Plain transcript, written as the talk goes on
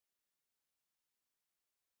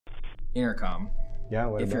Intercom. Yeah,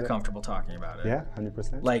 what if about you're it? comfortable talking about it. Yeah,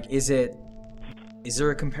 100%. Like, is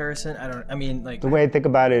there a comparison? The way I think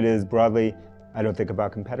about it is broadly, I don't think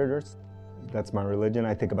about competitors. That's my religion.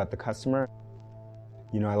 I think about the customer.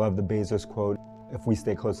 I love the Bezos quote. If we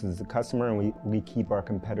stay close to the customer and we keep our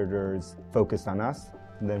competitors focused on us,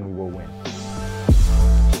 then we will win.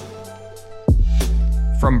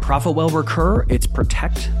 From ProfitWell Recur, it's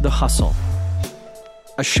Protect the Hustle.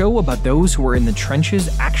 A show about those who are in the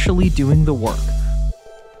trenches actually doing the work.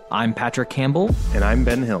 I'm Patrick Campbell. And I'm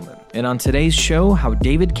Ben Hillman. And on today's show, how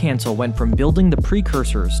David Cancel went from building the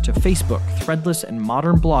precursors to Facebook, Threadless, and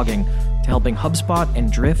modern blogging to helping HubSpot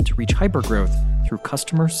and Drift reach hypergrowth through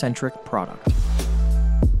customer-centric product.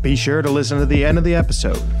 Be sure to listen to the end of the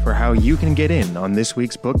episode for how you can get in on this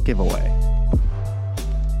week's book giveaway.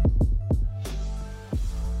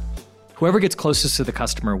 Whoever gets closest to the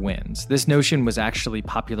customer wins. This notion was actually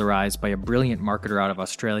popularized by a brilliant marketer out of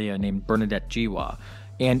Australia named Bernadette Jiwa,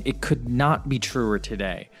 and it could not be truer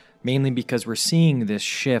today, mainly because we're seeing this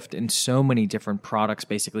shift in so many different products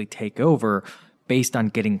basically take over based on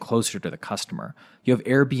getting closer to the customer. You have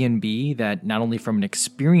Airbnb that not only from an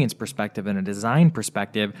experience perspective and a design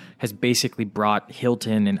perspective has basically brought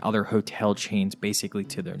Hilton and other hotel chains basically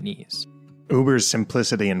to their knees. Uber's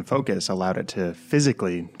simplicity and focus allowed it to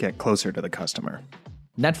physically get closer to the customer.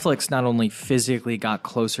 Netflix not only physically got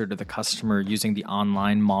closer to the customer using the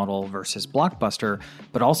online model versus Blockbuster,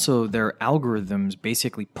 but also their algorithms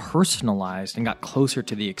basically personalized and got closer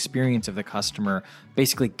to the experience of the customer,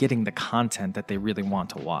 basically getting the content that they really want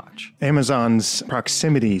to watch. Amazon's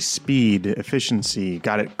proximity, speed, efficiency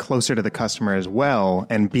got it closer to the customer as well,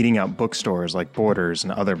 and beating out bookstores like Borders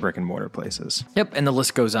and other brick and mortar places. Yep, and the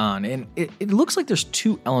list goes on. And it looks like there's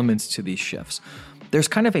two elements to these shifts. There's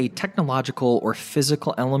kind of a technological or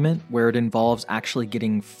physical element where it involves actually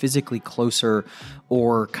getting physically closer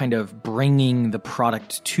or kind of bringing the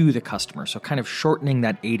product to the customer. So kind of shortening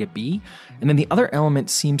that A to B. And then the other element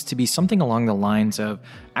seems to be something along the lines of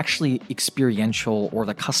actually experiential or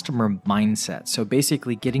the customer mindset. So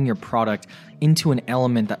basically getting your product into an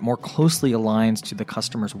element that more closely aligns to the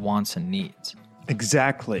customer's wants and needs.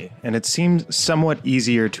 Exactly. And it seems somewhat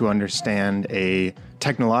easier to understand a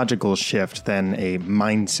technological shift than a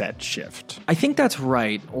mindset shift. I think that's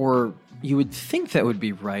right, or you would think that would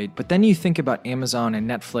be right, but then you think about Amazon and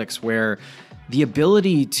Netflix where the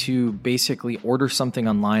ability to basically order something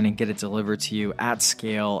online and get it delivered to you at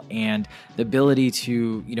scale, and the ability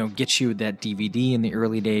to, get you that DVD in the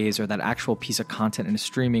early days or that actual piece of content in a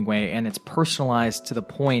streaming way, and it's personalized to the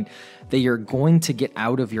point that you're going to get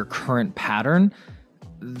out of your current pattern.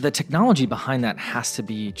 The technology behind that has to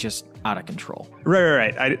be just out of control.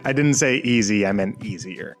 Right. I didn't say easy, I meant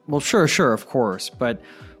easier. Well, sure, of course. But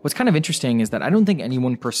what's kind of interesting is that I don't think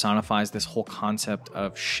anyone personifies this whole concept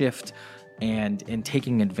of shift and in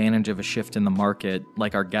taking advantage of a shift in the market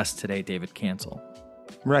like our guest today, David Cancel.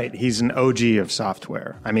 Right. He's an OG of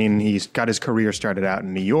software. I mean, he's got his career started out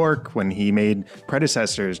in New York when he made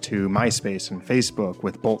predecessors to MySpace and Facebook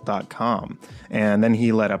with Bolt.com. And then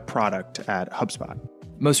he led a product at HubSpot.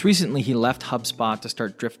 Most recently, he left HubSpot to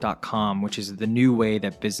start Drift.com, which is the new way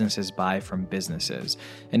that businesses buy from businesses,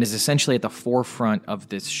 and is essentially at the forefront of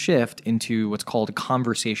this shift into what's called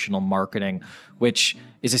conversational marketing, which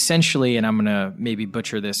is essentially, and I'm going to maybe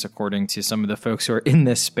butcher this according to some of the folks who are in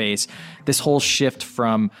this space, this whole shift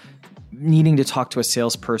from needing to talk to a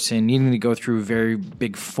salesperson, needing to go through very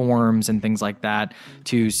big forms and things like that,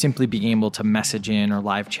 to simply being able to message in or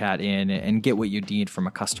live chat in and get what you need from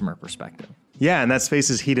a customer perspective. Yeah, and that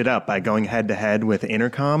space is heated up by going head-to-head with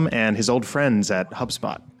Intercom and his old friends at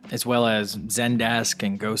HubSpot. As well as Zendesk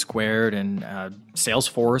and GoSquared and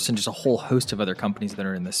Salesforce and just a whole host of other companies that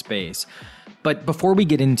are in this space. But before we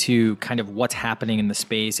get into kind of what's happening in the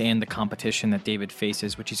space and the competition that David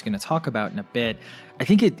faces, which he's going to talk about in a bit, I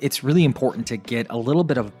think it's really important to get a little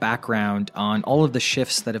bit of background on all of the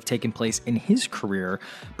shifts that have taken place in his career,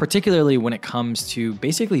 particularly when it comes to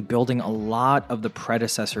basically building a lot of the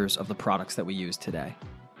predecessors of the products that we use today.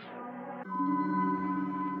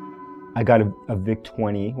 I got a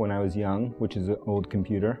VIC-20 when I was young, which is an old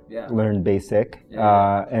computer. Yeah. Learned BASIC.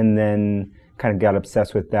 Yeah. And then kind of got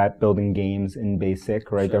obsessed with that, building games in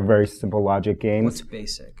BASIC, right? Sure. They're very simple logic games. What's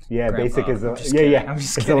BASIC? Yeah, Grandpa. BASIC is I'm just kidding.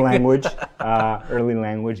 it's a language, early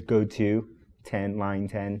language, go to, line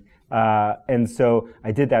 10. And so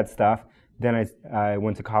I did that stuff. Then I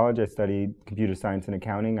went to college. I studied computer science and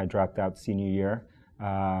accounting. I dropped out senior year,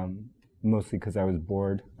 mostly because I was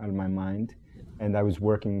bored out of my mind. And I was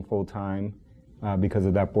working full time because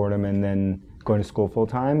of that boredom, and then going to school full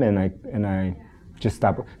time. And I just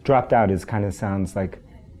stopped. Dropped out is kind of sounds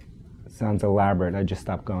elaborate. I just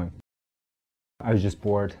stopped going. I was just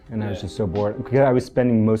bored, and I was just so bored because I was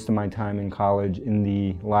spending most of my time in college in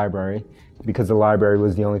the library, because the library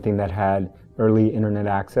was the only thing that had early internet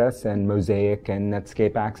access and Mosaic and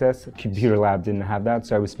Netscape access. Computer Lab didn't have that,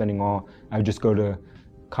 so I would just go to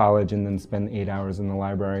college and then spend 8 hours in the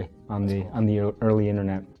library on the early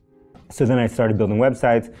internet. So then I started building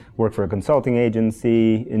websites, worked for a consulting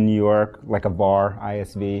agency in New York, like a VAR,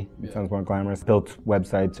 ISV, it sounds more glamorous. Built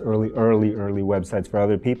websites, early websites for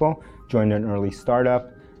other people. Joined an early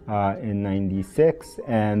startup in '96,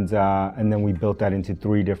 and then we built that into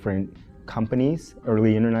 3 different companies,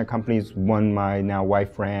 early internet companies. One my now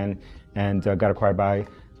wife ran and got acquired by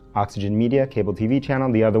Oxygen Media, cable TV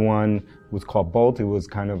channel. The other one was called Bolt. It was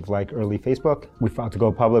kind of like early Facebook. We fought to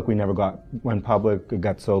go public. We never went public. It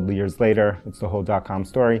got sold years later. It's the whole .com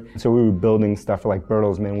story. So we were building stuff for like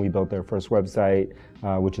Bertelsmann. We built their first website,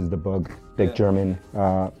 which is the big German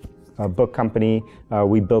book company.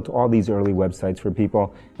 We built all these early websites for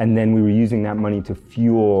people. And then we were using that money to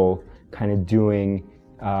fuel kind of doing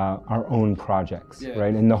our own projects,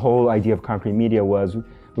 right? And the whole idea of Concrete Media was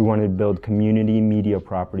we wanted to build community media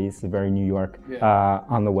properties, very New York,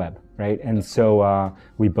 on the web, right? And so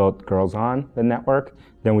we built Girls On, the network.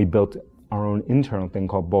 Then we built our own internal thing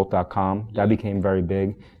called Bolt.com. That became very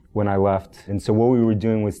big when I left. And so what we were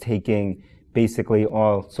doing was taking basically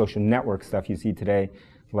all social network stuff you see today,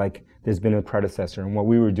 like there's been a predecessor. And what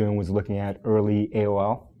we were doing was looking at early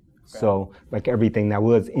AOL. So like everything that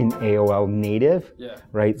was in AOL native,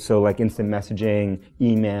 right? So like instant messaging,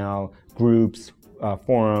 email, groups,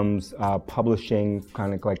 forums, publishing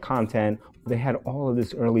kind of like content. They had all of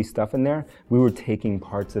this early stuff in there. We were taking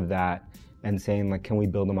parts of that and saying like, can we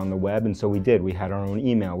build them on the web? And so we did. We had our own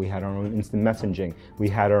email. We had our own instant messaging. We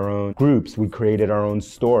had our own groups. We created our own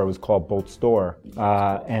store. It was called Bolt Store.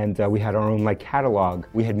 And we had our own like catalog.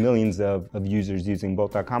 We had millions of users using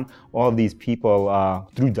Bolt.com. All of these people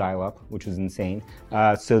through dial-up, which was insane.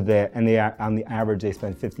 On the average, they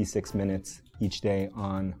spent 56 minutes each day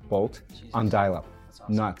on Bolt, on dial-up.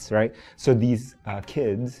 Awesome. Nuts, right? So these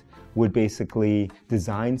kids would basically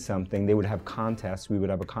design something. They would have contests. We would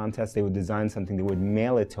have a contest. They would design something. They would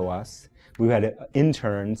mail it to us. We had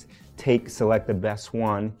interns select the best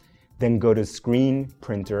one, then go to screen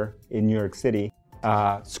printer in New York City,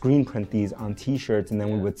 screen print these on T-shirts, and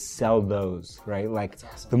then we would sell those, right? Like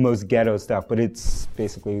the most ghetto stuff, but it's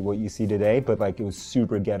basically what you see today, but like it was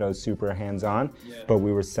super ghetto, super hands-on, but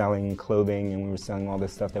we were selling clothing and we were selling all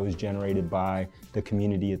this stuff that was generated by the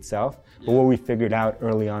community itself. But what we figured out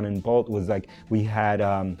early on in Bolt was like we had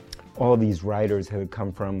all these writers who had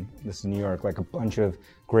come from, this is New York, like a bunch of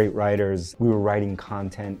great writers. We were writing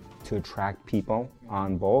content to attract people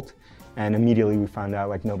on Bolt. And immediately we found out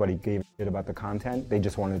like nobody gave a shit about the content. They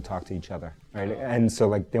just wanted to talk to each other, right? And so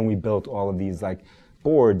like then we built all of these like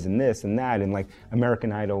boards and this and that. And like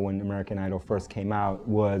American Idol, when American Idol first came out,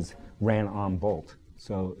 ran on Bolt.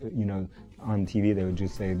 So, you know, on TV they would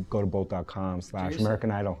just say, go to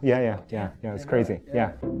bolt.com/American Idol. Yeah, it's crazy,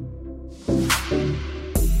 yeah.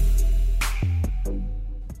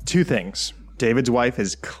 2 things. David's wife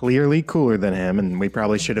is clearly cooler than him, and we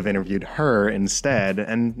probably should have interviewed her instead.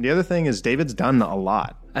 And the other thing is David's done a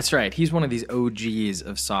lot. That's right. He's one of these OGs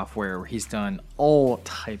of software where he's done all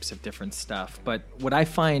types of different stuff. But what I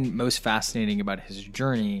find most fascinating about his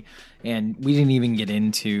journey, and we didn't even get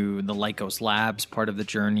into the Lycos Labs part of the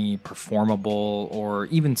journey, Performable, or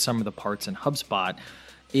even some of the parts in HubSpot,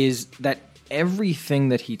 is that everything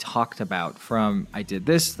that he talked about, from I did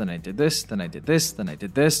this, then I did this, then I did this, then I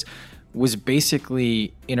did this, was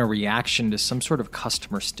basically in a reaction to some sort of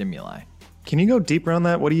customer stimuli. Can you go deeper on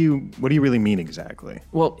that? What do you really mean exactly?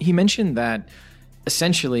 Well, he mentioned that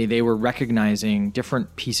essentially they were recognizing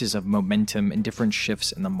different pieces of momentum and different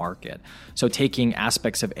shifts in the market. So taking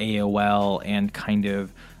aspects of AOL and kind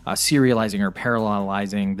of serializing or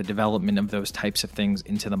parallelizing the development of those types of things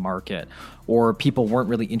into the market. Or people weren't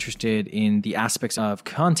really interested in the aspects of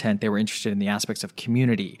content, they were interested in the aspects of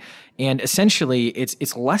community. And essentially,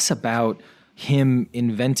 it's less about him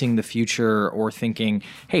inventing the future or thinking,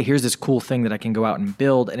 hey, here's this cool thing that I can go out and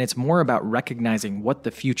build. And it's more about recognizing what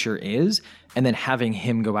the future is and then having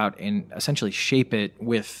him go out and essentially shape it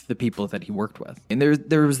with the people that he worked with. And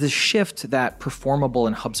there was this shift that Performable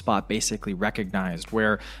and HubSpot basically recognized,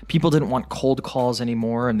 where people didn't want cold calls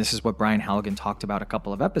anymore. And this is what Brian Halligan talked about a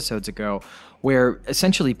couple of episodes ago, where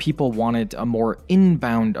essentially people wanted a more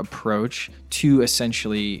inbound approach to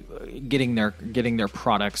essentially getting their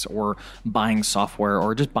products or buying software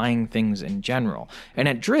or just buying things in general. And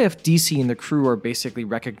at Drift, DC and the crew are basically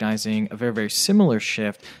recognizing a very, very similar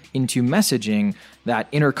shift into messaging that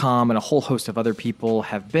Intercom and a whole host of other people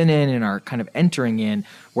have been in and are kind of entering in,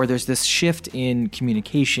 where there's this shift in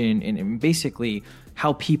communication and basically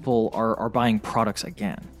how people are buying products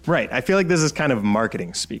again. Right. I feel like this is kind of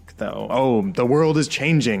marketing speak, though. Oh, the world is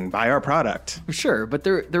changing. Buy our product. Sure, but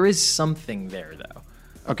there is something there,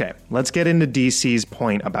 though. Okay, let's get into DC's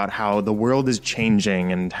point about how the world is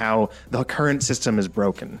changing and how the current system is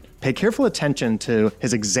broken. Pay careful attention to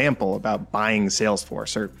his example about buying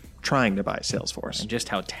Salesforce or trying to buy Salesforce. And just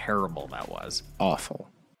how terrible that was. Awful.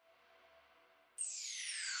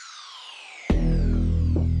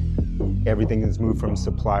 Everything has moved from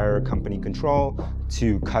supplier company control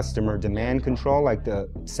to customer demand control, like the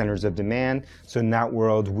centers of demand. So in that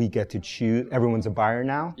world, we get to choose. Everyone's a buyer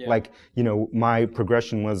now. Yeah. Like, my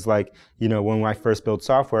progression was like, when I first built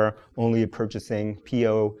software, only a purchasing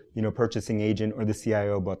PO, purchasing agent or the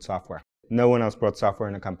CIO bought software. No one else brought software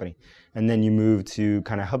in a company. And then you move to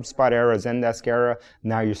kind of HubSpot era, Zendesk era.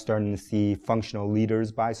 Now you're starting to see functional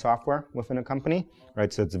leaders buy software within a company,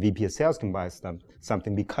 right? So it's a VP of sales can buy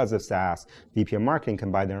something because of SaaS. VP of marketing can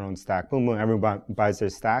buy their own stack. Boom, boom, everyone buys their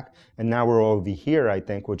stack. And now we're over here, I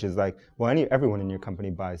think, which is like, well, everyone in your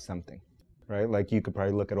company buys something, right? Like you could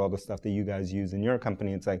probably look at all the stuff that you guys use in your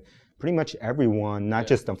company. It's like pretty much everyone, not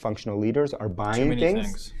just the functional leaders, are buying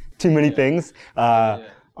things. Too many things.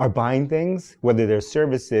 Are buying things, whether they're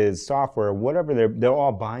services, software, whatever, they're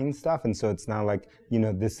all buying stuff. And so it's not like,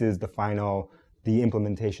 this is the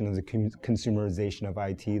implementation of the consumerization of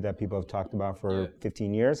IT that people have talked about for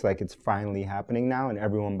 15 years. Like it's finally happening now and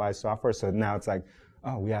everyone buys software. So now it's like,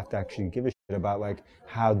 oh, we have to actually give a shit about like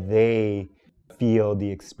how they feel the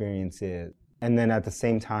experience is. And then at the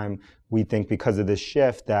same time, we think because of this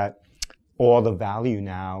shift that all the value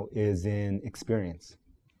now is in experience.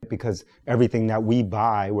 Because everything that we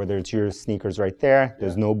buy, whether it's your sneakers right there,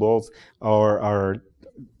 there's Nobles, or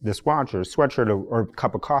this watch or sweatshirt or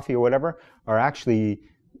cup of coffee or whatever, are actually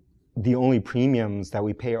the only premiums that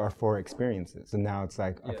we pay are for experiences. And now it's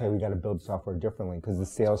like, okay, we got to build software differently because the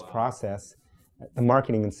sales process, the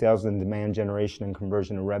marketing and sales and demand generation and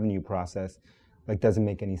conversion and revenue process, like doesn't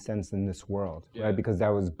make any sense in this world, right? Because that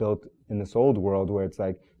was built in this old world where it's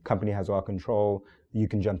like company has all control. You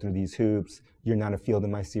can jump through these hoops. You're not a field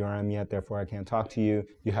in my CRM yet, therefore I can't talk to you.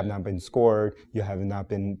 You have not been scored. You have not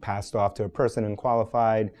been passed off to a person and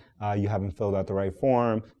qualified. You haven't filled out the right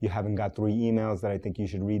form. You haven't got 3 emails that I think you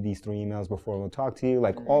should read these 3 emails before we'll talk to you.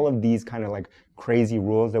 Like all of these kind of like crazy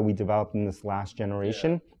rules that we developed in this last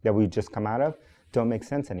generation that we've just come out of don't make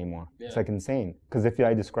sense anymore. It's like insane. Because if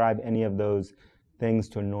I describe any of those things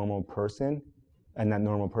to a normal person, and that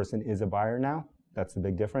normal person is a buyer now, that's the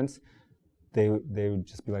big difference. They would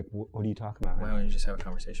just be like, what are you talking about? Why don't you just have a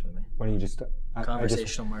conversation with me? Why don't you just...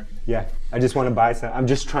 Conversational marketing. Yeah, I just want to buy some. I'm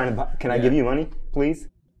just trying to buy. Can I give you money, please?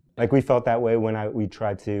 Like we felt that way when we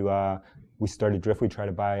tried to, we started Drift, we tried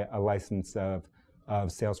to buy a license of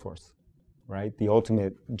Salesforce, right? The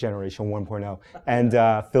ultimate generation 1.0. And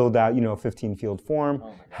filled out, 15 field form,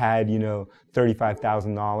 had,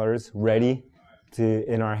 $35,000 ready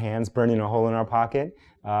in our hands, burning a hole in our pocket,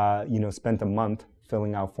 spent a month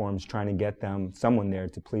filling out forms, trying to get someone there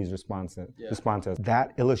to please respond to us.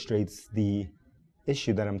 That illustrates the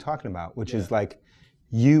issue that I'm talking about, which is like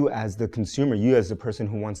you as the consumer, you as the person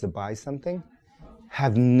who wants to buy something,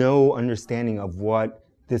 have no understanding of what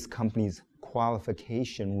this company's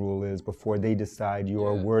qualification rule is before they decide you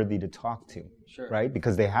are worthy to talk to, right?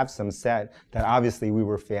 Because they have some set that obviously we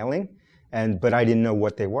were failing, but I didn't know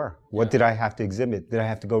what they were. What did I have to exhibit? Did I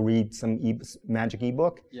have to go read some magic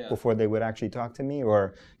ebook before they would actually talk to me,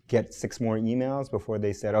 or get 6 more emails before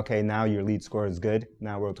they said, okay, now your lead score is good,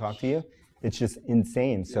 now we'll talk to you? It's just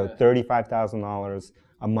insane. So $35,000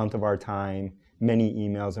 a month of our time, many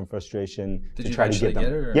emails and frustration to try to get them.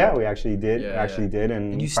 Get it, yeah, we actually did. Did.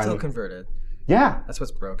 And you finally, still converted. Yeah. That's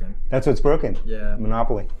what's broken. That's what's broken. Yeah.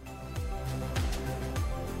 Monopoly.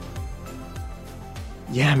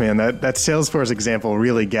 Yeah, man, that Salesforce example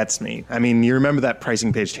really gets me. I mean, you remember that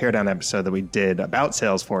pricing page teardown episode that we did about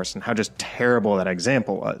Salesforce and how just terrible that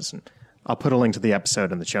example was. And I'll put a link to the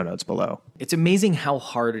episode in the show notes below. It's amazing how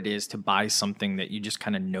hard it is to buy something that you just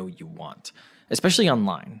kind of know you want, especially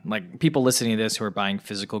online. Like people listening to this who are buying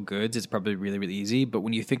physical goods, it's probably really, really easy. But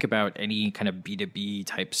when you think about any kind of B2B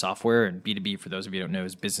type software, and B2B, for those of you who don't know,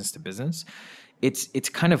 is business to business, it's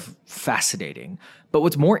kind of fascinating. But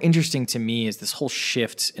what's more interesting to me is this whole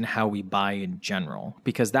shift in how we buy in general,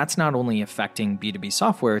 because that's not only affecting B2B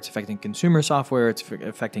software, it's affecting consumer software, it's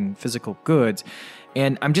affecting physical goods.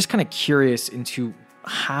 And I'm just kind of curious into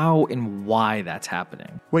how and why that's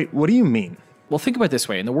happening. Wait, what do you mean? Well, think about it this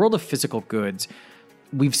way. In the world of physical goods,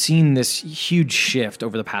 we've seen this huge shift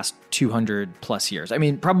over the past 200 plus years. I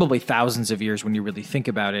mean, probably thousands of years when you really think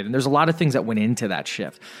about it. And there's a lot of things that went into that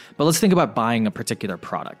shift. But let's think about buying a particular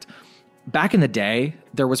product. Back in the day,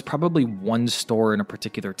 there was probably one store in a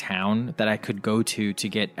particular town that I could go to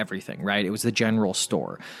get everything, right? It was the general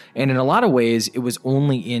store. And in a lot of ways, it was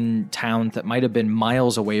only in towns that might have been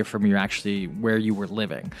miles away from where you were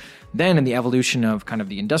living. Then in the evolution of kind of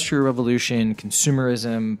the Industrial Revolution,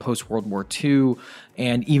 consumerism, post-World War II,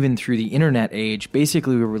 and even through the internet age,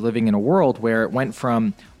 basically we were living in a world where it went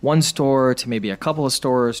from one store to maybe a couple of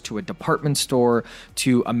stores to a department store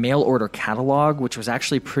to a mail order catalog, which was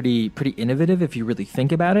actually pretty innovative if you really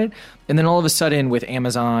think about it. And then all of a sudden with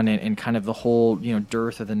Amazon and kind of the whole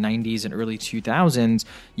dearth of the 90s and early 2000s,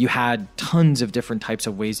 you had tons of different types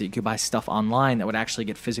of ways that you could buy stuff online that would actually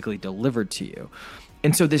get physically delivered to you.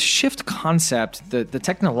 And so this shift concept, the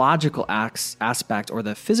technological aspect or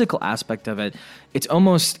the physical aspect of it, it's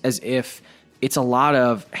almost as if it's a lot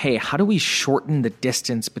of, hey, how do we shorten the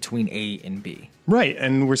distance between A and B? Right,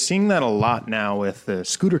 and we're seeing that a lot now with the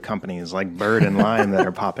scooter companies like Bird and Lime that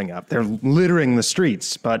are popping up. They're littering the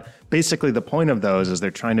streets, but basically the point of those is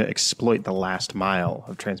they're trying to exploit the last mile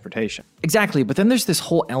of transportation. Exactly, but then there's this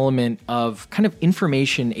whole element of kind of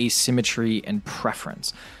information asymmetry and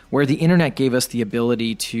preference, where the internet gave us the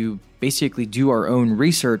ability to basically do our own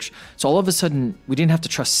research. So all of a sudden, we didn't have to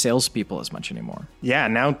trust salespeople as much anymore. Yeah,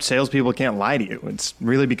 now salespeople can't lie to you. It's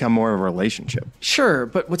really become more of a relationship. Sure,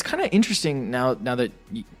 but what's kind of interesting now that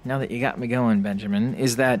you got me going, Benjamin,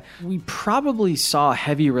 is that we probably saw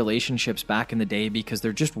heavy relationships back in the day because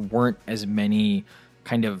there just weren't as many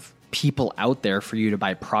kind of people out there for you to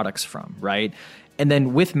buy products from, right? And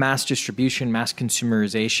then with mass distribution, mass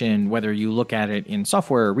consumerization, whether you look at it in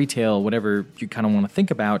software or retail, whatever you kind of want to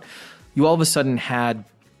think about, you all of a sudden had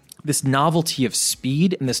this novelty of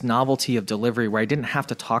speed and this novelty of delivery where I didn't have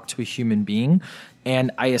to talk to a human being.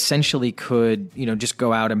 And I essentially could, just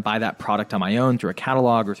go out and buy that product on my own through a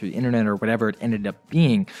catalog or through the internet or whatever it ended up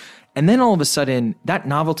being. And then all of a sudden, that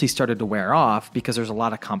novelty started to wear off because there's a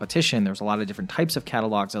lot of competition. There's a lot of different types of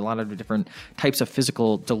catalogs, a lot of different types of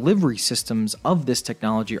physical delivery systems of this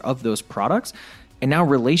technology or of those products. And now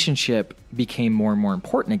relationship became more and more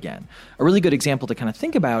important again. A really good example to kind of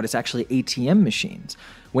think about is actually ATM machines.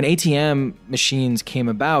 When ATM machines came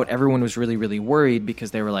about, everyone was really, really worried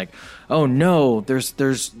because they were like, oh no, there's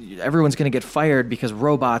everyone's going to get fired because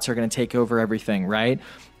robots are going to take over everything, right?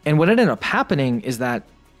 And what ended up happening is that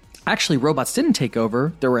actually robots didn't take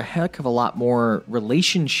over. There were a heck of a lot more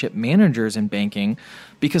relationship managers in banking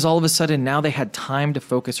because all of a sudden now they had time to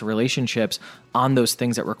focus relationships on those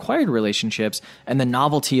things that required relationships, and the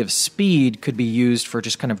novelty of speed could be used for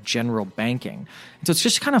just kind of general banking. And so it's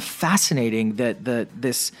just kind of fascinating that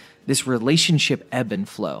this relationship ebb and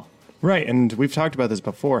flow. Right, and we've talked about this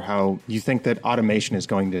before, how you think that automation is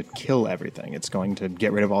going to kill everything. It's going to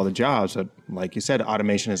get rid of all the jobs. But like you said,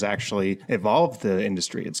 automation has actually evolved the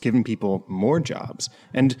industry. It's given people more jobs.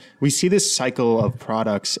 And we see this cycle of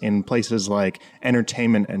products in places like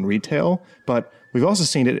entertainment and retail, but we've also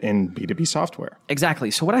seen it in B2B software. Exactly.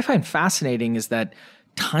 So what I find fascinating is that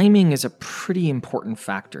timing is a pretty important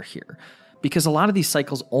factor here, because a lot of these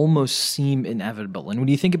cycles almost seem inevitable. And when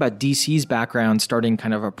you think about DC's background starting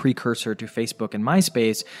kind of a precursor to Facebook and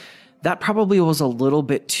MySpace, that probably was a little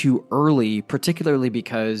bit too early, particularly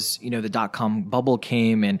because, the dot-com bubble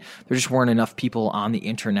came and there just weren't enough people on the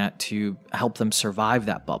internet to help them survive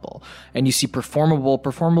that bubble. And you see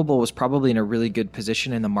Performable was probably in a really good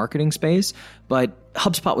position in the marketing space, but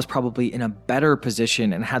HubSpot was probably in a better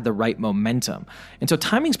position and had the right momentum. And so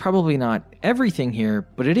timing's probably not everything here,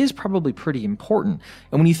 but it is probably pretty important.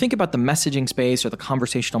 And when you think about the messaging space or the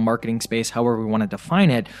conversational marketing space, however we want to define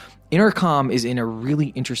it, Intercom is in a really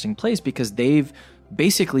interesting place because they've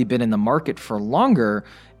basically been in the market for longer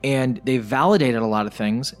and they've validated a lot of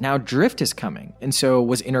things. Now Drift is coming. And so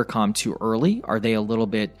was Intercom too early? Are they a little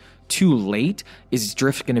bit too late? Is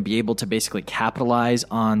Drift going to be able to basically capitalize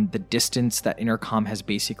on the distance that Intercom has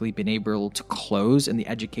basically been able to close in the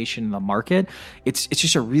education in the market? It's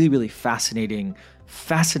just a really, really fascinating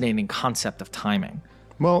concept of timing.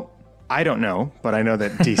 Well, I don't know, but I know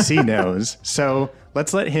that DC knows. So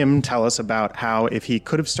let's let him tell us about how, if he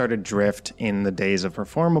could have started Drift in the days of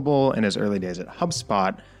Performable and his early days at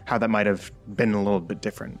HubSpot, how that might have been a little bit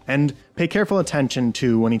different. And pay careful attention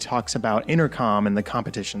to when he talks about Intercom and the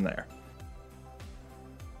competition there.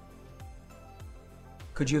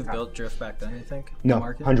 Could you have built Drift back then, you think? No, The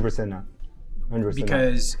market? 100% not. 100%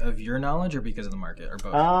 Because of your knowledge or because of the market, or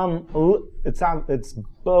both? It's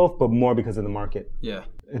both, but more because of the market. Yeah.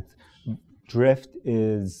 Drift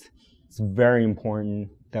it's very important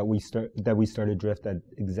that we started Drift at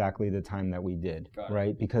exactly the time that we did,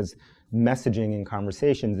 right? Because messaging and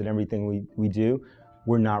conversations and everything we do,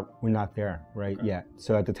 we're not there right yet.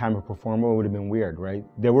 So at the time of Performable, it would have been weird, right?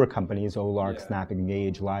 There were companies, Olark, Snap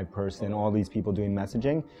Engage, LivePerson, all these people doing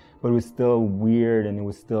messaging, but it was still weird, and it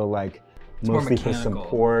was still like mostly for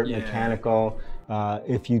support, mechanical.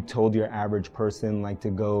 If you told your average person like to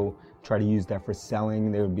go try to use that for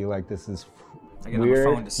selling, they would be like, "This is weird."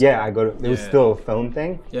 On phone to sell. It was still a phone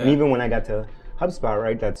thing. Yeah. And even when I got to HubSpot,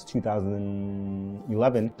 right, that's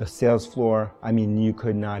 2011, the sales floor, I mean, you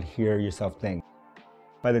could not hear yourself think.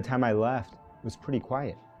 By the time I left, it was pretty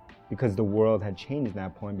quiet because the world had changed at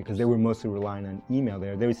that point, because they were mostly relying on email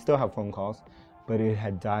there. They would still have phone calls, but it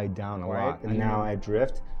had died down a lot. And now at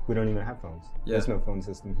Drift, we don't even have phones. Yeah. There's no phone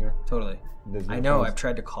system here. Totally. There's no I know. phones. I've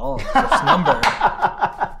tried to call Drift's number.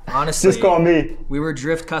 Honestly. Just call me. We were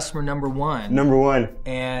Drift customer number 1. Number 1.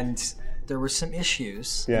 And there were some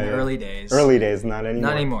issues in the Yeah. early days. Early days, not anymore.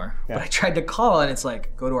 Not anymore. Yeah. But I tried to call, and it's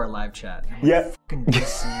like, go to our live chat. I'm like, Yeah. fucking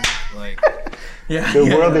DC. Like, yeah. The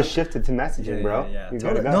world has shifted to messaging, bro. Yeah. You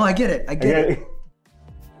gotta Totally. go. No, I get it. I get Okay. it.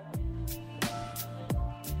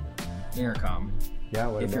 Intercom. Yeah,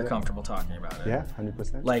 what If about you're it? comfortable talking about it. Yeah,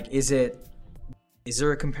 100%. Like, is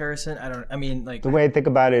there a comparison? The way I think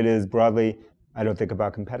about it is, broadly, I don't think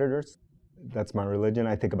about competitors. That's my religion.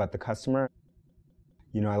 I think about the customer.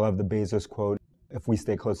 You know, I love the Bezos quote: if we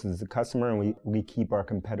stay close to the customer and we keep our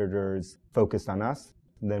competitors focused on us,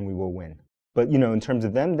 then we will win. But, you know, in terms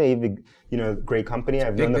of them, they've, you know, great company.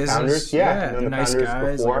 I've known the business, founders. yeah, I've known the nice founders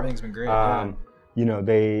guys, before. everything's been great, yeah. You know,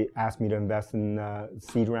 they asked me to invest in the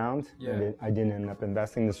seed round. Yeah. I didn't end up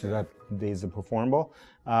investing. This was at the days of Performable.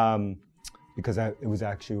 Because it was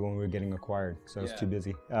actually when we were getting acquired, so I was too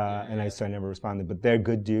busy, so I never responded. But they're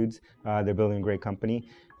good dudes. They're building a great company.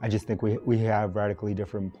 I just think we have radically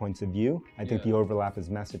different points of view. I think the overlap is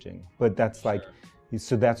messaging, but that's like,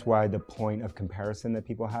 so that's why the point of comparison that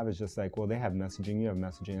people have is just like, well, they have messaging, you have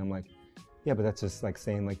messaging. I'm like, yeah, but that's just like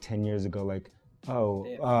saying like 10 years ago, like,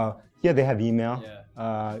 they have email.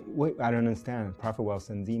 Wait, I don't understand. ProfitWell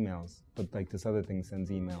sends emails, but like this other thing sends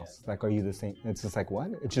emails. Like, are you the same? It's just like, what?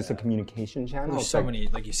 It's just a communication channel. There's It's so like, many,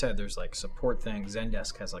 like you said, there's like support things.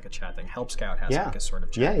 Zendesk has like a chat thing. Help Scout has Yeah. like a sort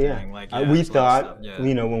of chat Yeah. thing. Like, We there's a lot of thought, stuff.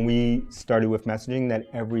 you know, when we started with messaging, that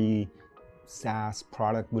every SaaS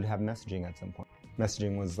product would have messaging at some point.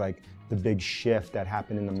 Messaging was like the big shift that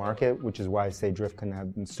happened in the market, which is why I say Drift couldn't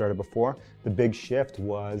have been started before. The big shift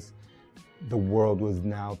was the world was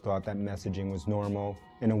now thought that messaging was normal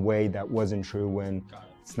in a way that wasn't true when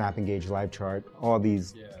Snap Engage, LiveChart, all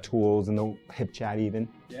these tools, and the HipChat even,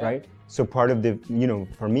 right? So part of the, you know,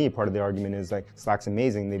 for me, part of the argument is like, Slack's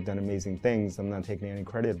amazing, they've done amazing things, I'm not taking any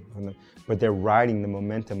credit from them, but they're riding the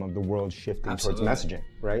momentum of the world shifting Absolutely. towards messaging,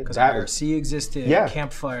 right? Because That IRC existed, Yeah.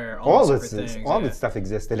 Campfire, all those this, different things. all this stuff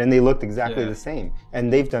existed, and they looked exactly Yeah. the same.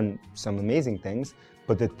 And they've done some amazing things,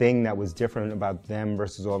 but the thing that was different about them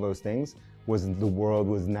versus all those things was the world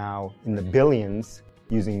was now in the billions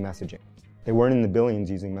using messaging. They weren't in the billions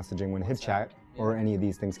using messaging when HipChat or any of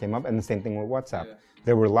these things came up, and the same thing with WhatsApp.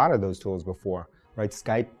 There were a lot of those tools before, right?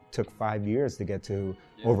 Skype took 5 years to get to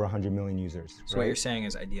over 100 million users. So what you're saying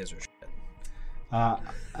is ideas are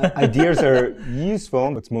shit. Ideas are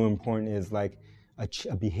useful. What's more important is like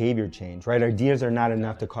a behavior change, right? Ideas are not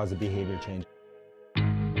enough to cause a behavior change.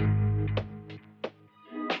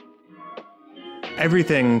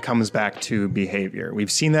 Everything comes back to behavior.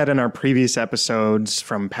 We've seen that in our previous episodes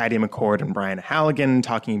from Patty McCord and Brian Halligan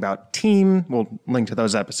talking about team. We'll link to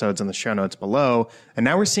those episodes in the show notes below. And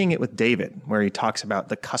now we're seeing it with David, where he talks about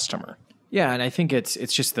the customer. Yeah, and I think it's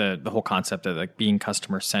just the whole concept of like being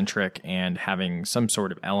customer centric and having some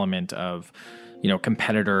sort of element of, you know,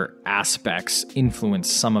 competitor aspects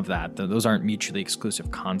influence some of that. Those aren't mutually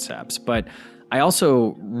exclusive concepts. But I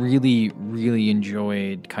also really, really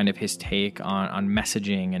enjoyed kind of his take on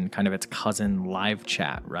messaging and kind of its cousin live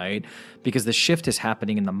chat, right? Because the shift is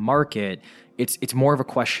happening in the market. it's more of a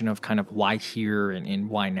question of kind of why here and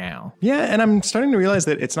why now. Yeah, and I'm starting to realize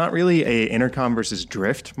that it's not really a intercom versus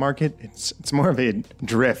drift market. It's more of a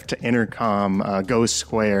drift, intercom, Go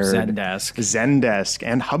Square, Zendesk,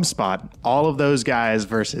 and HubSpot. All of those guys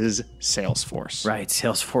versus Salesforce. Right,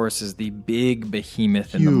 Salesforce is the big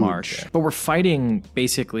behemoth in the market. But we're fighting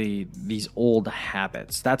basically these old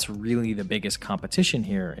habits. That's really the biggest competition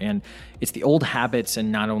here. And it's the old habits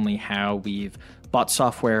and not only how we've bought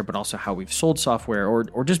software, but also how we've sold software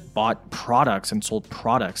or just bought products and sold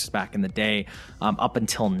products back in the day up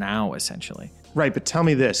until now, essentially. Right, but tell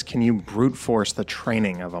me this, can you brute force the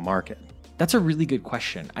training of a market? That's a really good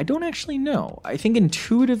question. I don't actually know. I think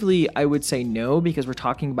intuitively I would say no because we're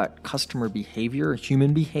talking about customer behavior,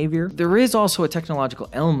 human behavior. There is also a technological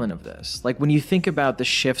element of this. Like when you think about the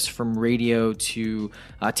shifts from radio to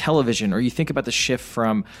television, or you think about the shift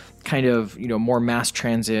from kind of, more mass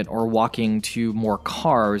transit or walking to more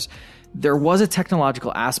cars, there was a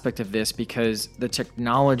technological aspect of this because the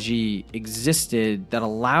technology existed that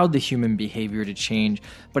allowed the human behavior to change.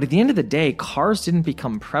 But at the end of the day, cars didn't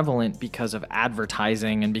become prevalent because of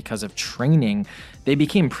advertising and because of training. They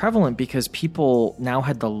became prevalent because people now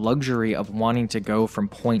had the luxury of wanting to go from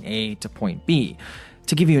point A to point B.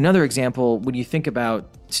 To give you another example, when you think about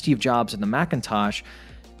Steve Jobs and the Macintosh,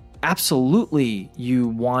 absolutely you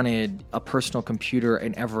wanted a personal computer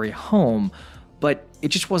in every home, but it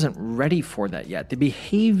just wasn't ready for that yet. The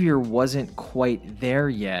behavior wasn't quite there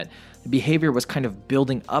yet. The behavior was kind of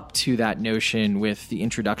building up to that notion with the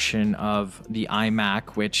introduction of the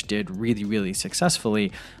iMac, which did really, really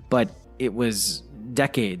successfully, but it was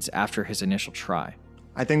decades after his initial try.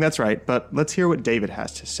 I think that's right, but let's hear what David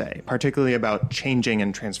has to say, particularly about changing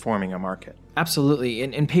and transforming a market. Absolutely,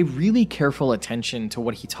 and pay really careful attention to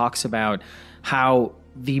what he talks about, how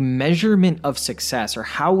the measurement of success or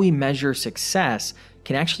how we measure success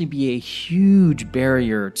can actually be a huge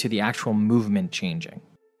barrier to the actual movement changing.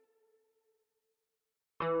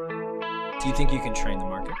 Do you think you can train the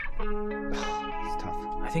market? It's tough.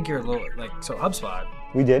 I think you're a little so HubSpot.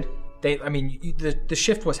 We did. The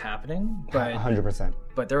shift was happening, but 100%.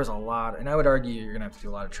 But there was a lot, and I would argue you're gonna have to do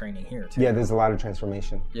a lot of training here too. Yeah, there's a lot of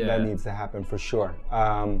transformation that needs to happen for sure.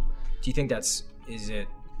 Do you think is it?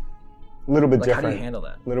 A little bit different. How do you handle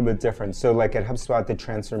that? A little bit different. So like at HubSpot, the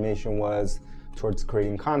transformation was towards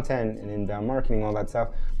creating content and inbound marketing, all that stuff.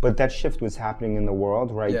 But that shift was happening in the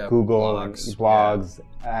world, right? Yeah, Google, blogs,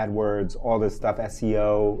 AdWords, all this stuff,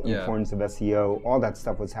 SEO, importance of SEO, all that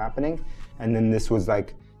stuff was happening. And then this was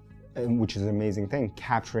like, which is an amazing thing,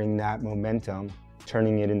 capturing that momentum,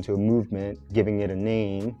 turning it into a movement, giving it a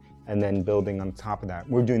name, and then building on top of that.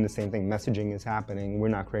 We're doing the same thing. Messaging is happening. We're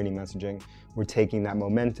not creating messaging. We're taking that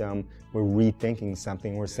momentum. We're rethinking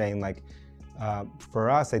something. We're saying like, for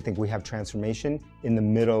us, I think we have transformation in the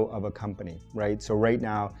middle of a company, right? So right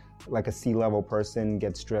now, like a C-level person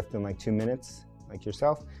gets drift in like 2 minutes, like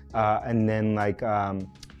yourself. And then like a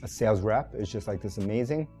sales rep is just like, this is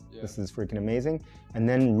amazing. This is freaking amazing. And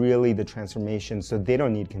then really the transformation, so they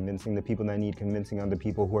don't need convincing. The people that need convincing are the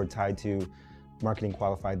people who are tied to marketing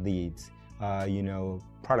qualified leads,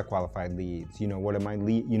 product qualified leads, what are my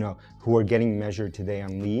lead, who are getting measured today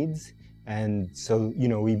on leads. And so,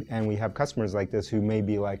 we have customers like this who may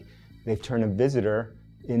be like, they've turned a visitor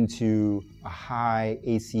into a high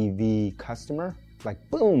ACV customer, like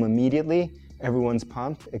boom, immediately, everyone's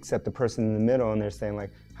pumped except the person in the middle, and they're saying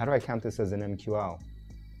like, how do I count this as an MQL?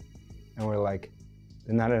 And we're like,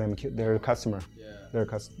 they're not an MQ, they're a customer. Yeah.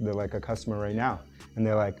 They're like a customer right now. And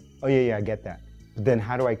they're like, oh yeah, I get that. But then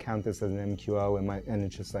how do I count this as an MQL? And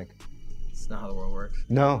it's just like, it's not how the world works.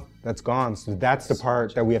 No, that's gone. So that's the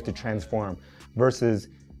part that we have to transform versus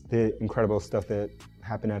the incredible stuff that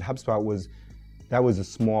happened at HubSpot that was a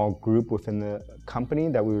small group within the company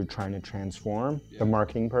that we were trying to transform, the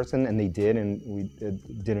marketing person, and they did, and we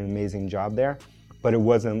did an amazing job there. But it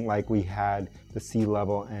wasn't like we had the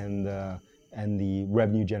C-level and the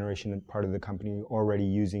revenue generation part of the company already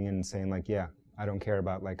using it and saying like, yeah, I don't care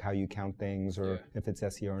about like how you count things or if it's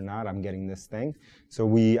SEO or not, I'm getting this thing. So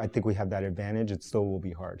I think we have that advantage. It still will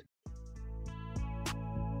be hard.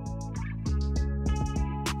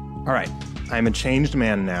 All right, I'm a changed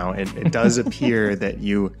man now. It does appear that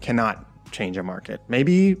you cannot change a market.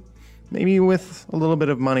 Maybe with a little bit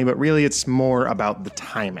of money, but really it's more about the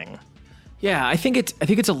timing. Yeah, I think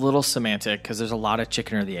it's a little semantic because there's a lot of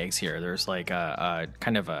chicken or the eggs here. There's like a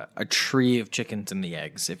kind of a tree of chickens and the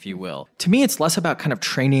eggs, if you will. To me, it's less about kind of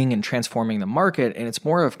training and transforming the market, and it's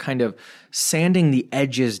more of kind of sanding the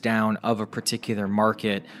edges down of a particular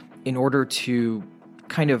market in order to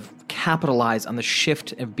kind of capitalize on the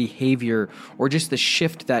shift of behavior or just the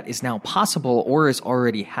shift that is now possible or is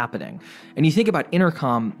already happening. And you think about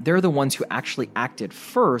Intercom, they're the ones who actually acted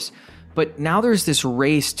first. But now there's this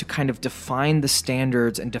race to kind of define the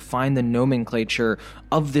standards and define the nomenclature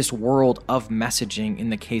of this world of messaging in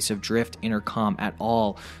the case of Drift, Intercom, et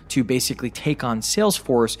al., to basically take on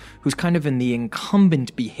Salesforce, who's kind of in the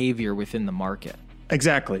incumbent behavior within the market.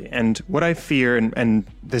 Exactly. And what I fear, and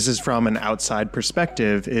this is from an outside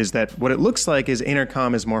perspective, is that what it looks like is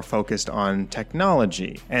Intercom is more focused on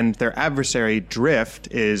technology, and their adversary, Drift,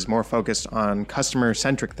 is more focused on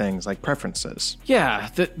customer-centric things like preferences. Yeah,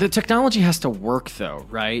 the technology has to work though,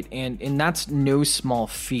 right? And that's no small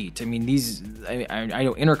feat. I mean, I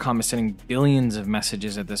know Intercom is sending billions of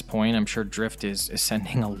messages at this point. I'm sure Drift is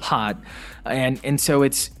sending a lot. And so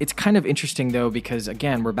it's kind of interesting though, because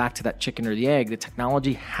again, we're back to that chicken or the egg. The technology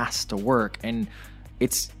has to work, and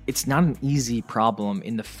it's not an easy problem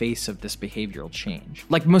in the face of this behavioral change.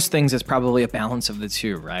 Like most things, it's probably a balance of the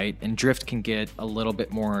two, right? And Drift can get a little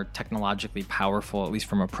bit more technologically powerful, at least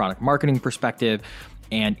from a product marketing perspective,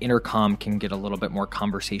 and Intercom can get a little bit more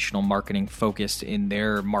conversational marketing focused in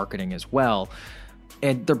their marketing as well.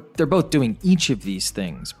 And they're both doing each of these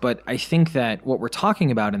things. But I think that what we're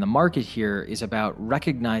talking about in the market here is about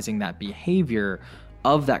recognizing that behavior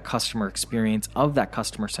of that customer experience, of that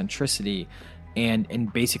customer centricity,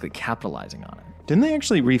 and basically capitalizing on it. Didn't they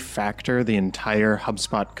actually refactor the entire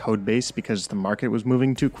HubSpot code base because the market was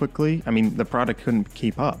moving too quickly? I mean, the product couldn't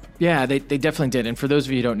keep up. Yeah, they definitely did. And for those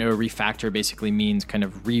of you who don't know, refactor basically means kind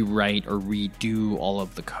of rewrite or redo all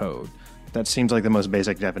of the code. That seems like the most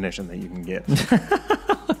basic definition that you can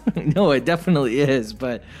give. No, it definitely is,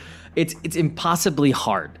 but it's impossibly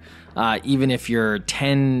hard. Even if you're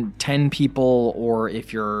 10 people, or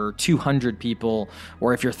if you're 200 people,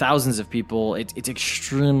 or if you're thousands of people, it's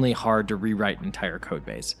extremely hard to rewrite an entire code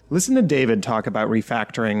base. Listen to David talk about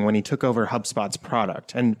refactoring when he took over HubSpot's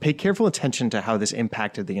product, and pay careful attention to how this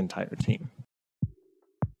impacted the entire team.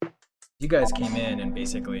 You guys came in and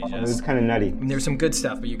basically just... It was kind of nutty. I mean, there's some good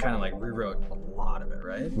stuff, but you kind of like rewrote a lot of it,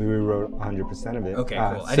 right? We rewrote 100% of it. Okay,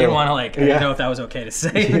 cool. I didn't want to I didn't know if that was okay to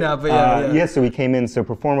say. But yeah, so we came in, so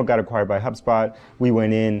Performa got acquired by HubSpot. We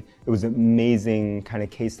went in, it was an amazing kind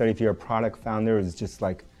of case study. If you're a product founder, it was just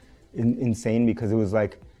like insane, because it was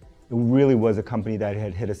like, it really was a company that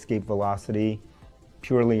had hit escape velocity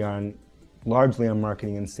largely on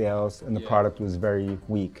marketing and sales, and the product was very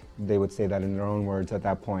weak. They would say that in their own words at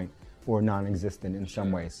that point, or non-existent in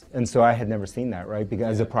some ways. And so I had never seen that, right?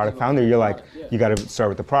 Because as a product founder, you're like, you got to start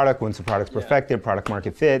with the product. Once the product's perfected, product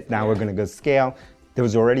market fit, now we're going to go scale. There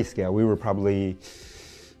was already scale. We were probably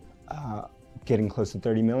getting close to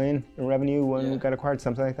 30 million in revenue when we got acquired,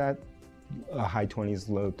 something like that. High 20s,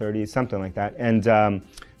 low 30s, something like that. And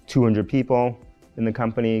 200 people in the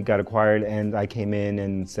company got acquired, and I came in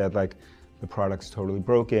and said, like, the product's totally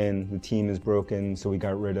broken, the team is broken, so we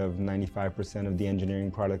got rid of 95% of the engineering,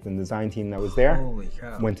 product, and design team that was there. Holy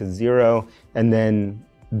cow. Went to zero, and then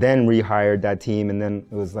rehired that team, and then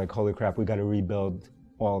it was like, holy crap, we got to rebuild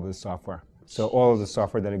all of the software. So all of the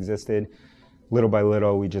software that existed, little by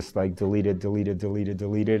little, we just like deleted,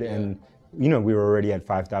 and we were already at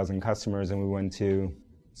 5,000 customers, and we went to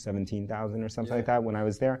 17,000 or something like that when I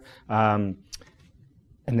was there. And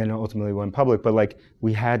then ultimately went public, but like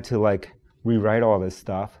we had to like rewrite all this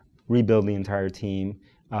stuff, rebuild the entire team,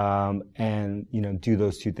 and do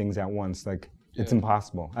those two things at once. Like it's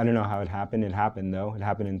impossible. I don't know how it happened. It happened though. It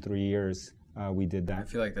happened in 3 years. We did that. I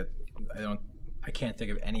feel like that. I can't think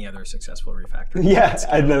of any other successful refactoring. Yeah,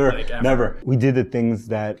 I'd never. We did the things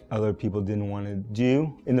that other people didn't want to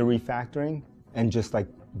do in the refactoring, and just like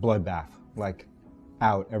bloodbath, like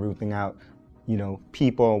everything out.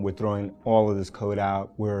 People were throwing all of this code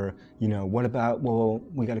out. What about,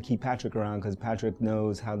 we got to keep Patrick around because Patrick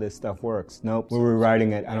knows how this stuff works. Nope, we're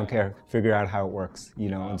rewriting it. I don't care. Figure out how it works,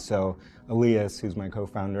 And so Elias, who's my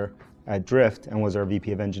co-founder at Drift and was our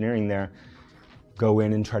VP of engineering there, go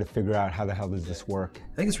in and try to figure out how the hell does this work.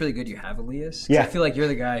 I think it's really good you have Elias. Yeah. I feel like you're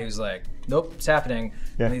the guy who's like, nope, it's happening.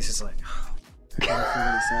 Yeah. And he's just like, I gotta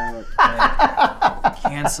figure this out. Like,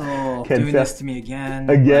 cancel doing this to me again.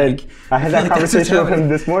 Like, I had that conversation with him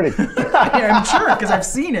this morning. I'm sure, because I've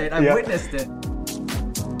seen it. I've witnessed it.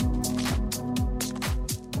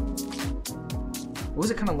 What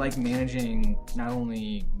was it kind of like managing not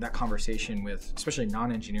only that conversation with, especially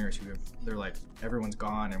non-engineers they're like, everyone's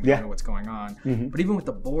gone and we don't know what's going on, but even with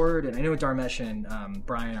the board, and I know Dharmesh and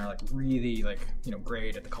Brian are like really like,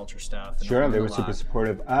 great at the culture stuff. And sure, they were super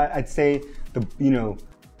supportive. I'd say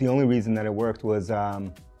the only reason that it worked was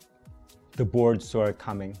the board saw it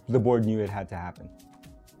coming. The board knew it had to happen.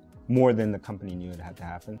 more than the company knew it had to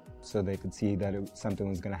happen. So they could see that something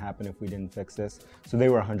was going to happen if we didn't fix this. So they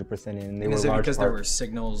were 100% in. They And were is it large because part, there were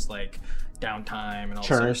signals like downtime and all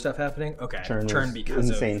Churn. this other stuff happening? Okay, Churn churn was because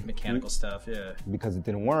insane. of mechanical stuff, yeah. because it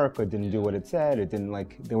didn't work or didn't do what it said. It didn't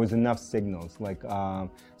there was enough signals.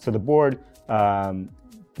 So the board,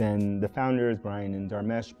 then the founders, Brian and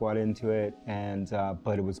Dharmesh, bought into it,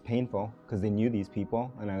 but it was painful because they knew these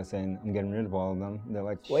people, and I was saying, I'm getting rid of all of them. They're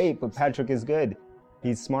like, wait, but Patrick is good.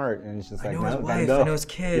 He's smart, and it's just I like, know his no, wife, gotta go. I know his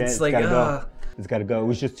kids, Yeah, it's like, gotta go. It's gotta go. It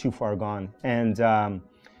was just too far gone. And then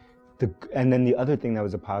the other thing that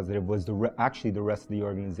was a positive was actually the rest of the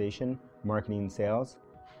organization, marketing, sales,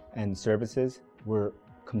 and services were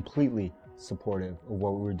completely supportive of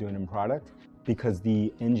what we were doing in product, because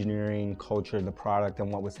the engineering culture, the product,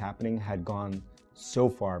 and what was happening had gone so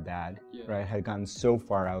far bad, right? Had gone so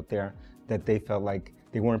far out there that they felt like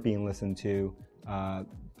they weren't being listened to.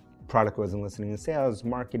 Product wasn't listening to sales,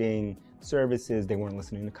 marketing, services. They weren't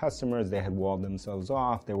listening to customers. They had walled themselves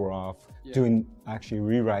off. They were off doing actually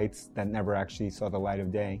rewrites that never actually saw the light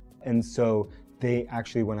of day. And so they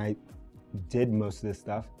actually, when I did most of this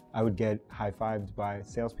stuff, I would get high-fived by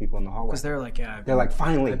salespeople in the hallway. Because they're like, They're like,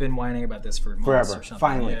 finally. I've been whining about this for months Forever, or something.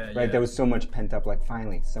 finally, Yeah, right? yeah. There was so much pent up, like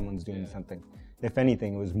finally, someone's doing something. If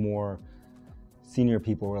anything, it was more senior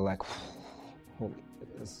people were like, holy,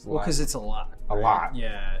 this is a Well, lot. because it's a lot. A right? lot.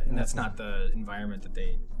 Yeah, and that's not the environment that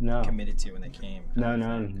they No. committed to when they came. No.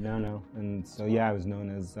 And so, yeah, I was known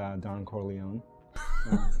as Don Corleone.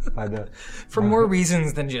 By the, For more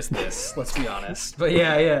reasons than just this, let's be honest. But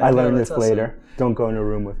yeah. I learned that's this awesome. later. Don't go in a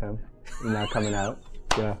room with him. You're not coming out.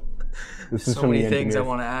 Yeah. This is So from many the things I engineers.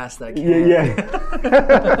 want to ask that I can't. Yeah.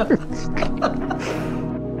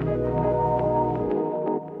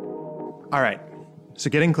 All right. So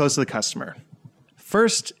getting close to the customer.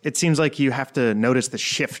 First, it seems like you have to notice the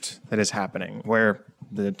shift that is happening, where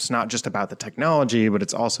it's not just about the technology, but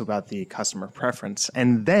it's also about the customer preference.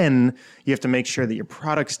 And then you have to make sure that your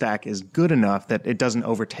product stack is good enough that it doesn't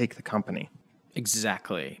overtake the company.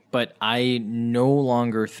 Exactly. But I no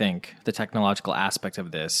longer think the technological aspect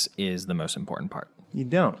of this is the most important part. You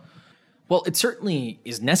don't. Well, it certainly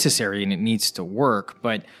is necessary and it needs to work,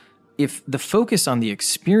 but if the focus on the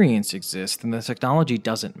experience exists, then the technology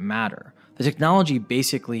doesn't matter. The technology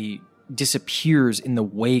basically disappears in the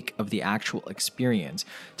wake of the actual experience.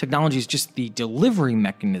 Technology is just the delivery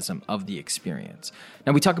mechanism of the experience.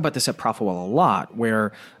 Now, we talk about this at Profitwell a lot,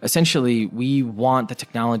 where essentially we want the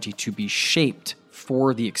technology to be shaped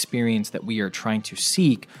for the experience that we are trying to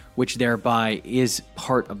seek, which thereby is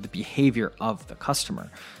part of the behavior of the customer.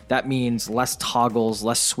 That means less toggles,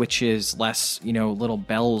 less switches, less, little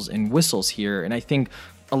bells and whistles here. And I think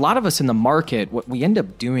a lot of us in the market, what we end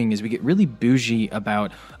up doing is we get really bougie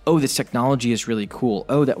about, oh, this technology is really cool.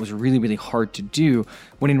 Oh, that was really, really hard to do.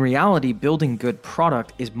 When in reality, building good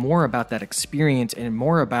product is more about that experience and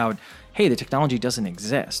more about, hey, the technology doesn't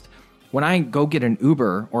exist. When I go get an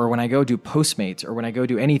Uber, or when I go do Postmates, or when I go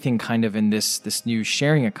do anything kind of in this new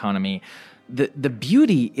sharing economy, the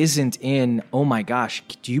beauty isn't in, oh my gosh,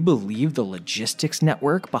 do you believe the logistics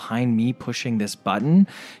network behind me pushing this button?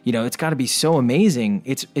 It's got to be so amazing.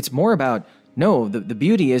 It's more about, no, the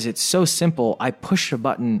beauty is it's so simple. I push a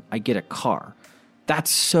button, I get a car.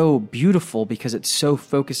 That's so beautiful because it's so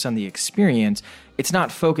focused on the experience. It's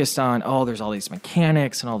not focused on, oh, there's all these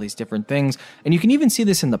mechanics and all these different things. And you can even see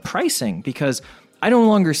this in the pricing, because I no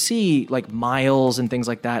longer see like miles and things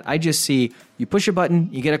like that. I just see you push a button,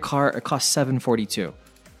 you get a car, it costs $742.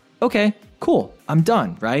 Okay, cool, I'm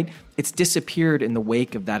done, right? It's disappeared in the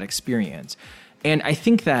wake of that experience. And I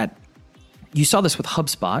think that you saw this with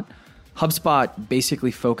HubSpot. HubSpot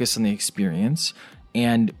basically focused on the experience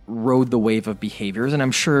and rode the wave of behaviors. And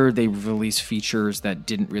I'm sure they released features that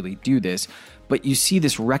didn't really do this. But you see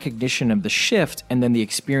this recognition of the shift and then the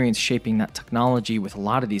experience shaping that technology with a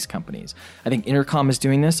lot of these companies. I think Intercom is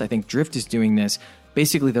doing this. I think Drift is doing this.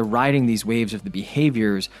 Basically, they're riding these waves of the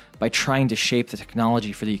behaviors by trying to shape the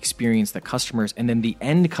technology for the experience that customers and then the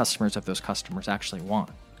end customers of those customers actually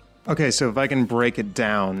want. Okay, so if I can break it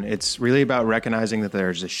down, it's really about recognizing that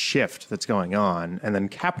there's a shift that's going on and then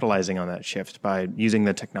capitalizing on that shift by using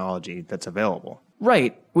the technology that's available.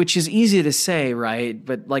 Right, which is easy to say, right?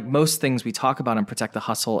 But like most things we talk about in Protect the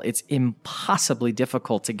Hustle, it's impossibly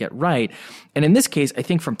difficult to get right. And in this case, I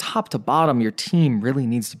think from top to bottom, your team really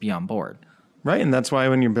needs to be on board. Right, and that's why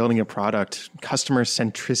when you're building a product, customer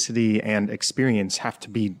centricity and experience have to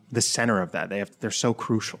be the center of that. They're so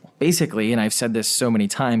crucial. Basically, and I've said this so many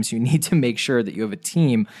times, you need to make sure that you have a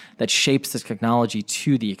team that shapes the technology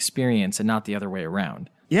to the experience and not the other way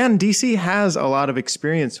around. Yeah, and DC has a lot of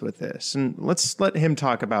experience with this. And let's let him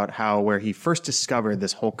talk about where he first discovered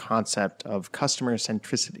this whole concept of customer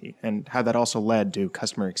centricity and how that also led to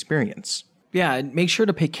customer experience. Yeah, and make sure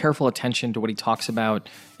to pay careful attention to what he talks about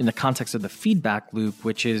in the context of the feedback loop,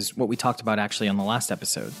 which is what we talked about actually on the last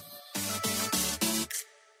episode.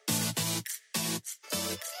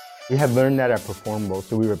 We had learned that at Performable,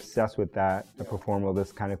 so we were obsessed with that at Performable,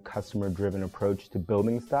 this kind of customer-driven approach to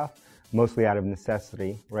building stuff, mostly out of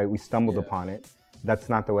necessity, right? We stumbled upon it. That's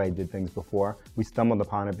not the way I did things before. We stumbled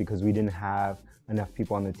upon it because we didn't have enough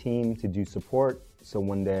people on the team to do support. So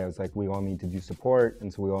one day I was like, we all need to do support,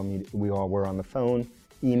 and so we all were on the phone,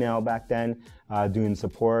 email back then, doing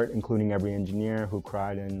support, including every engineer who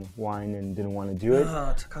cried and whined and didn't want to do it.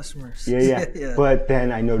 To customers. Yeah. But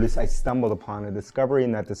then I noticed I stumbled upon a discovery,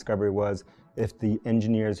 and that discovery was if the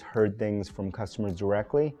engineers heard things from customers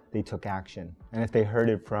directly, they took action. And if they heard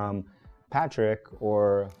it from Patrick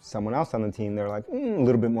or someone else on the team, they're like a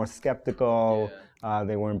little bit more skeptical.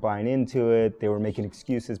 They weren't buying into it. They were making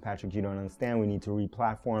excuses. Patrick, you don't understand. We need to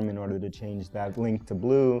re-platform in order to change that link to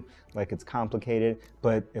blue. Like, it's complicated.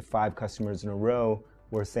 But if 5 customers in a row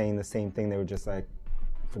were saying the same thing, they were just like,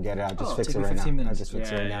 forget it. I'll just fix it right now. I'll just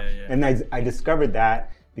fix it right now. And I discovered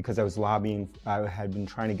that because I was lobbying. I had been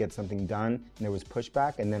trying to get something done, and there was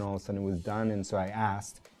pushback. And then all of a sudden it was done. And so I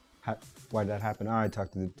asked, why did that happen? I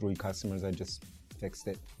talked to the 3 customers. I just fixed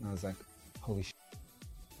it. And I was like, holy shit.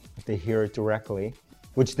 If they hear it directly,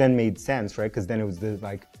 which then made sense, right? Because then it was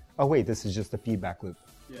oh wait, this is just a feedback loop,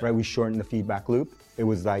 right? We shortened the feedback loop. It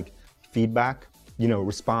was like feedback,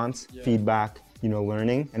 response, feedback,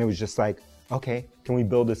 learning. And it was just like, okay, can we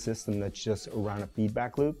build a system that's just around a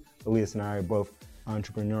feedback loop? Elias and I are both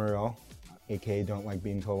entrepreneurial, aka don't like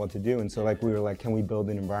being told what to do. And so we were like, can we build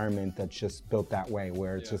an environment that's just built that way,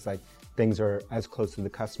 where it's just like things are as close to the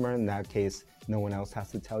customer. In that case, no one else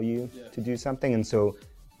has to tell you to do something. And so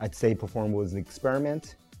I'd say Performable was an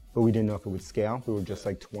experiment, but we didn't know if it would scale. We were just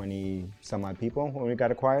like 20 some odd people when we got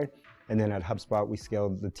acquired. And then at HubSpot, we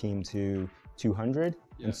scaled the team to 200.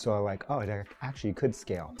 And so it actually could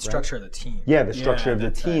scale. The structure of the team. Yeah, the structure of the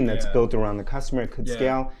team that's built around the customer could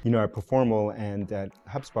scale. At Performable and at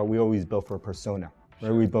HubSpot, we always built for a persona,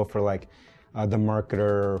 right? We built for the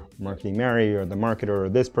marketer, Marketing Mary, or the marketer, or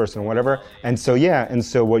this person, or whatever. And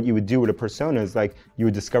so what you would do with a persona is you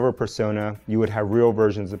would discover a persona, you would have real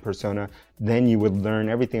versions of persona, then you would learn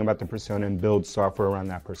everything about the persona and build software around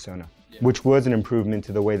that persona, which was an improvement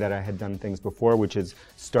to the way that I had done things before, which is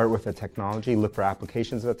start with a technology, look for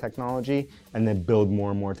applications of the technology, and then build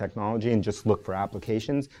more and more technology and just look for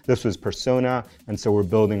applications. This was persona, and so we're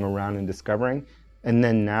building around and discovering. And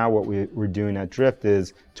then now what we're doing at Drift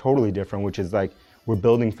is totally different, which is we're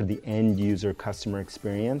building for the end user customer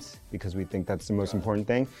experience because we think that's the most important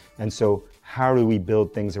thing. And so how do we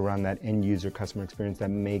build things around that end user customer experience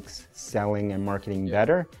that makes selling and marketing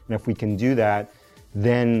better? And if we can do that,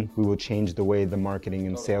 then we will change the way the marketing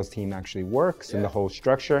and sales team actually works and the whole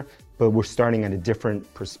structure. But we're starting at a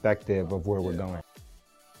different perspective of where we're going.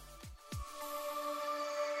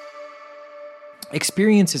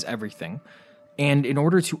 Experience is everything. And in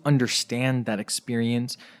order to understand that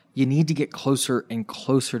experience, you need to get closer and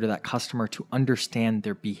closer to that customer to understand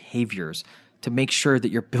their behaviors, to make sure that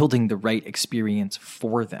you're building the right experience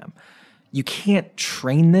for them. You can't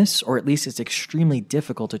train this, or at least it's extremely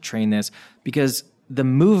difficult to train this, because the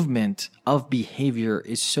movement of behavior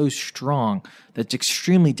is so strong that it's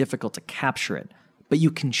extremely difficult to capture it. But you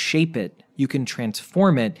can shape it, you can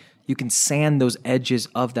transform it, you can sand those edges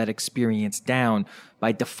of that experience down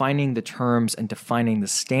by defining the terms and defining the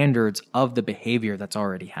standards of the behavior that's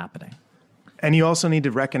already happening. And you also need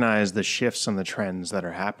to recognize the shifts and the trends that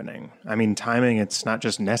are happening. I mean, timing, it's not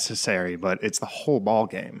just necessary, but it's the whole ball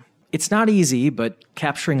game. It's not easy, but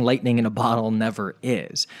capturing lightning in a bottle never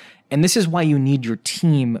is. And this is why you need your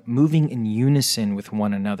team moving in unison with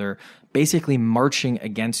one another, basically marching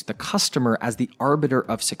against the customer as the arbiter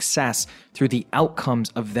of success through the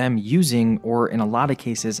outcomes of them using, or in a lot of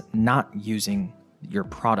cases, not using your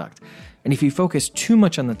product. And if you focus too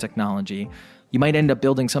much on the technology, you might end up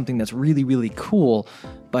building something that's really, really cool,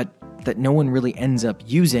 but that no one really ends up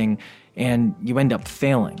using, and you end up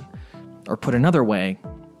failing. Or put another way,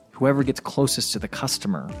 whoever gets closest to the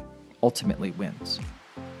customer ultimately wins.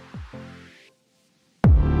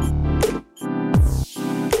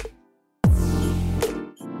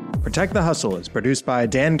 Protect the Hustle is produced by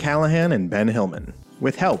Dan Callahan and Ben Hillman,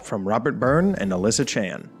 with help from Robert Byrne and Alyssa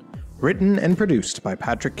Chan. Written and produced by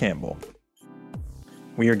Patrick Campbell.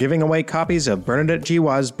 We are giving away copies of Bernadette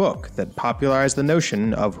Jiwa's book that popularized the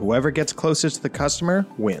notion of whoever gets closest to the customer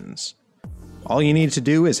wins. All you need to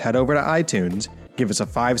do is head over to iTunes, give us a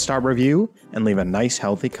 5-star review, and leave a nice,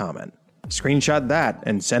 healthy comment. Screenshot that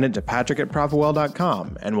and send it to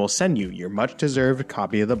patrick@profitwell.com, and we'll send you your much-deserved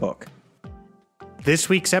copy of the book. This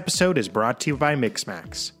week's episode is brought to you by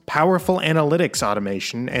Mixmax, powerful analytics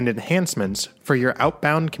automation and enhancements for your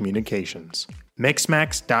outbound communications.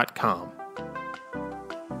 Mixmax.com.